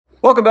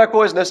Welcome back,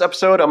 boys. In this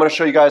episode, I'm going to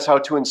show you guys how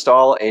to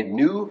install a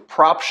new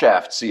prop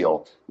shaft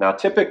seal. Now,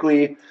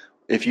 typically,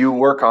 if you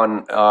work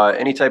on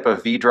any type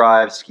of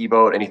V-drive, ski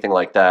boat, anything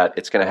like that,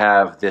 it's going to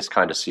have this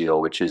kind of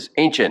seal, which is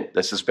ancient.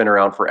 This has been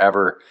around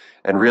forever,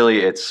 and really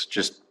it's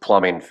just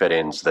plumbing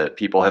fit-ins that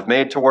people have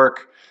made to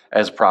work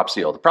as a prop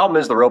seal. The problem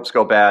is the ropes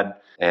go bad,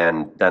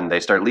 and then they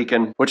start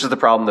leaking, which is the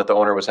problem that the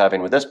owner was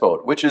having with this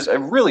boat, which is a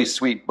really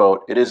sweet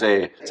boat.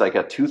 It's like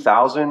a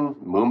 2000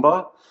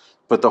 Moomba.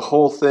 But the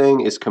whole thing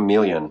is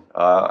chameleon.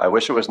 I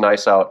wish it was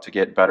nice out to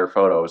get better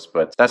photos,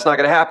 but that's not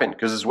going to happen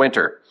because it's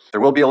winter.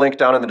 There will be a link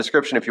down in the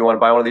description if you want to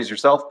buy one of these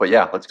yourself. But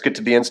yeah, let's get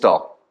to the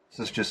install. This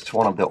is just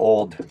one of the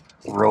old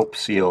rope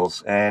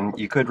seals, and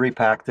you could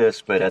repack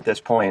this, but at this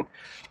point,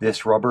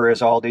 this rubber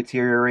is all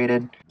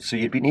deteriorated, so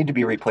you'd need to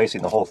be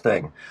replacing the whole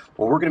thing.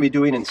 What we're going to be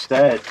doing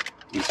instead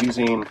is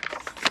using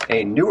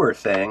a newer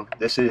thing.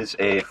 This is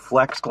a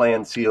flex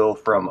gland seal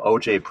from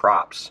OJ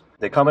Props.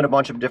 They come in a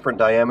bunch of different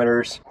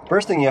diameters.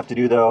 First thing you have to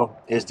do though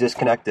is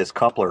disconnect this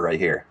coupler right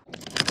here.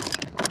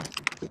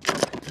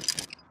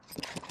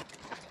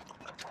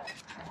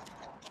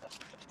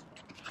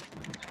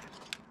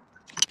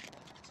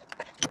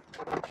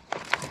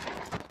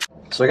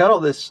 So I got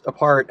all this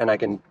apart and I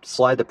can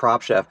slide the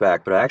prop shaft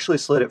back, but I actually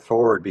slid it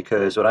forward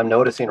because what I'm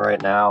noticing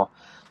right now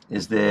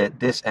is that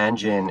this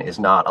engine is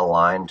not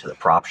aligned to the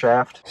prop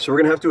shaft. So we're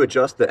gonna have to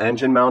adjust the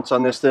engine mounts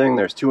on this thing.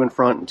 There's two in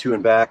front and two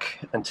in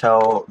back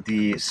until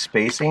the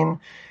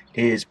spacing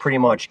is pretty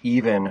much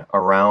even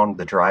around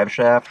the drive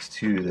shaft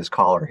to this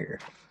collar here.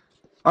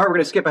 All right, we're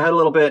gonna skip ahead a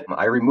little bit.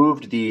 I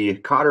removed the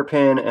cotter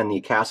pin and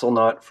the castle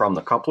nut from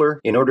the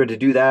coupler. In order to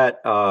do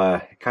that,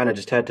 kind of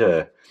just had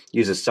to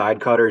use a side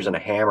cutters and a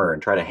hammer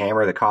and try to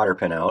hammer the cotter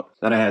pin out.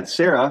 Then I had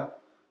Sarah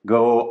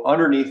go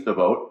underneath the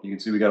boat. You can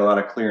see we got a lot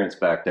of clearance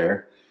back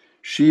there.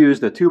 She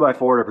used a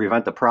 2x4 to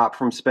prevent the prop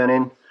from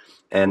spinning,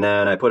 and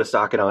then I put a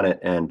socket on it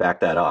and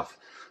backed that off.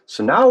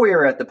 So now we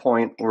are at the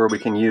point where we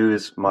can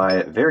use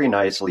my very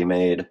nicely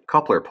made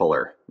coupler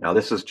puller. Now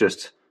this is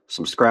just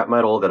some scrap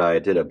metal that I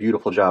did a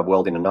beautiful job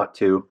welding a nut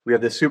to. We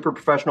have this super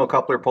professional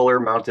coupler puller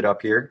mounted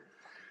up here.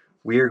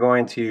 We are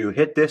going to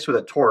hit this with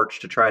a torch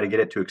to try to get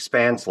it to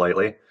expand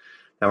slightly.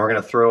 Then we're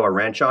going to throw a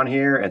wrench on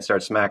here and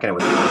start smacking it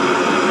with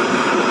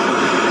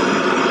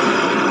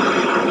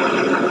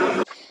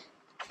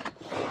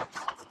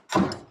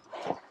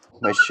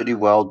my shitty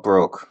weld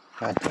broke.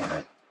 God damn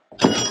it.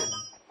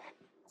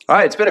 All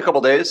right, it's been a couple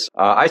days.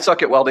 I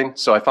suck at welding,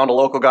 so I found a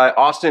local guy.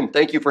 Austin,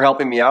 thank you for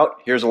helping me out.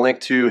 Here's a link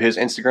to his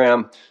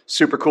Instagram.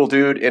 Super cool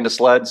dude, into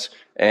sleds,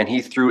 and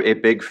he threw a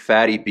big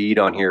fatty bead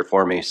on here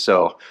for me.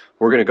 So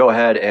we're gonna go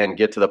ahead and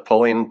get to the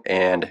pulling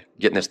and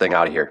getting this thing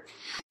out of here.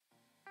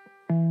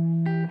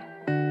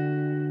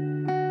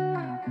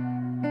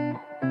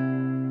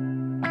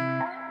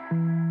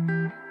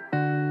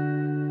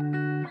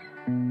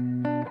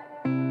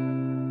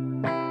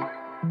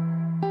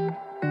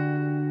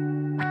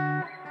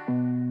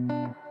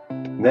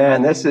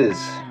 Man, this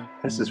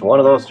is one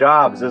of those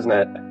jobs, isn't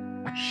it?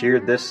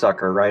 Sheared this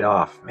sucker right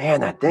off. Man,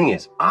 that thing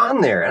is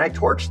on there, and I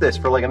torched this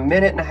for like a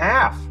minute and a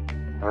half.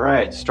 All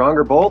right,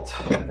 stronger bolt,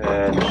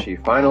 and she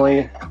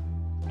finally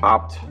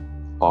popped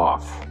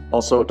off.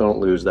 Also, don't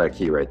lose that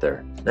key right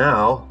there.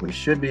 Now, we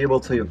should be able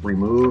to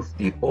remove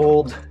the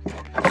old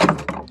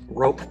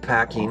rope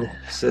packing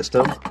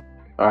system.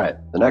 All right,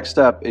 the next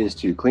step is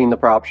to clean the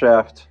prop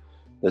shaft.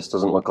 This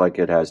doesn't look like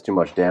it has too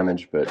much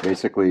damage, but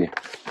basically,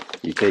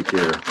 you take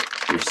your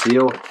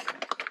seal,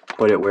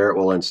 put it where it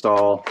will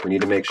install. We need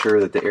to make sure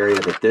that the area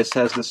that this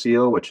has the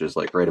seal, which is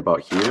like right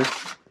about here.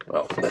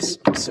 Well, this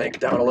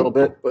sank down a little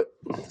bit, but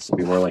this will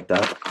be more like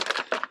that.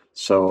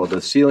 So the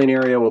sealing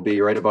area will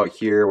be right about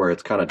here where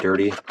it's kind of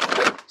dirty.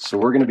 So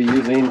we're going to be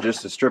using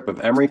just a strip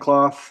of emery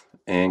cloth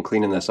and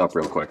cleaning this up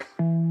real quick.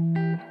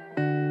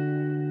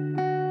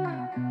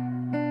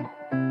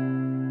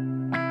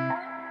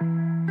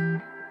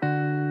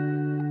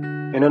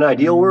 In an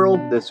ideal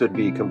world, this would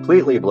be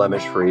completely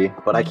blemish-free,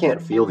 but I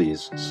can't feel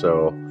these,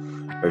 so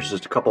there's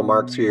just a couple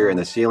marks here, and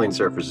the sealing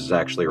surface is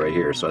actually right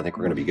here, so I think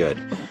we're going to be good.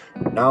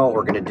 Now what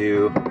we're going to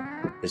do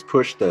is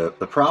push the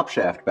prop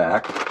shaft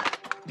back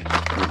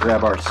and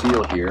grab our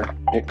seal here.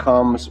 It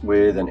comes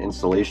with an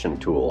installation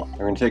tool.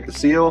 We're going to take the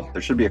seal.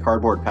 There should be a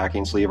cardboard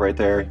packing sleeve right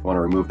there. You want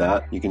to remove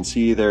that. You can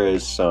see there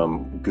is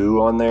some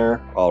goo on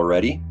there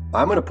already.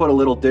 I'm going to put a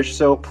little dish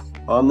soap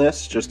on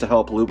this just to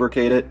help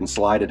lubricate it and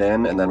slide it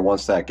in, and then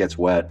once that gets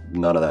wet,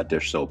 none of that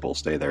dish soap will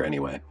stay there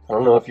anyway. I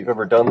don't know if you've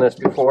ever done this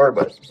before,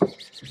 but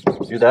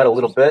do that a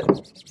little bit.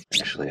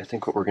 Actually, I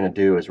think what we're going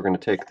to do is we're going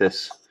to take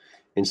this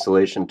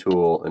installation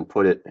tool and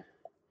put it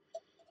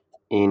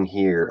in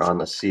here on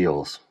the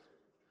seals,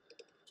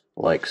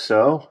 like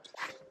so.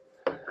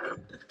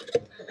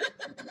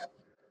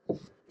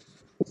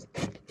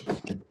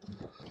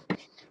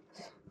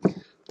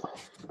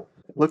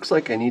 Looks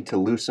like I need to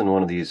loosen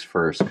one of these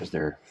first because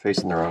they're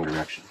facing the wrong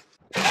direction.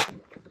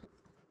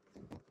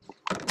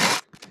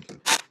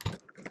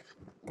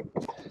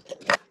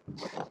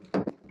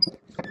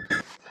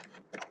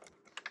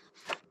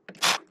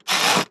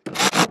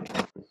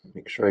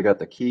 Make sure I got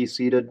the key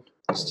seated.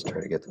 Just to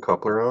try to get the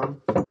coupler on.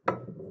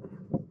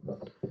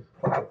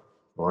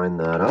 Line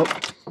that up.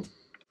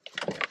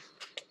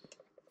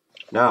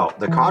 Now,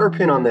 the cotter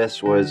pin on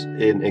this was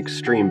an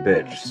extreme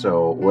bitch,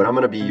 so what I'm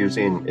going to be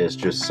using is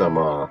just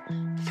some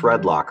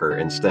thread locker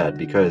instead,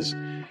 because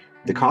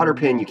the cotter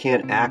pin you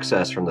can't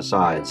access from the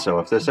side, so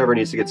if this ever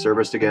needs to get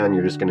serviced again,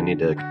 you're just going to need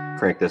to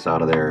crank this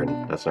out of there,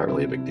 and that's not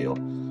really a big deal.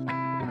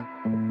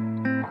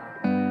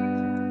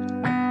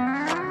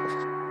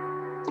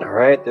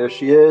 Alright, there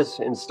she is,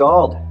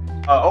 installed.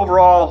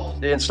 Overall,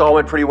 the install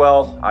went pretty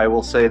well. I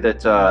will say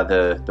that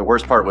the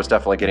worst part was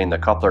definitely getting the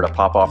coupler to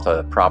pop off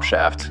the prop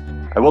shaft.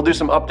 I will do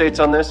some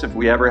updates on this if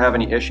we ever have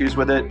any issues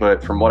with it,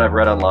 but from what I've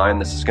read online,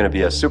 this is going to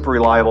be a super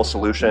reliable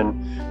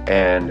solution,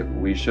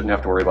 and we shouldn't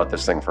have to worry about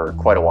this thing for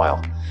quite a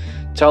while.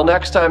 Till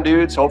next time,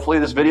 dudes, hopefully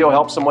this video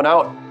helps someone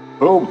out.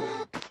 Boom!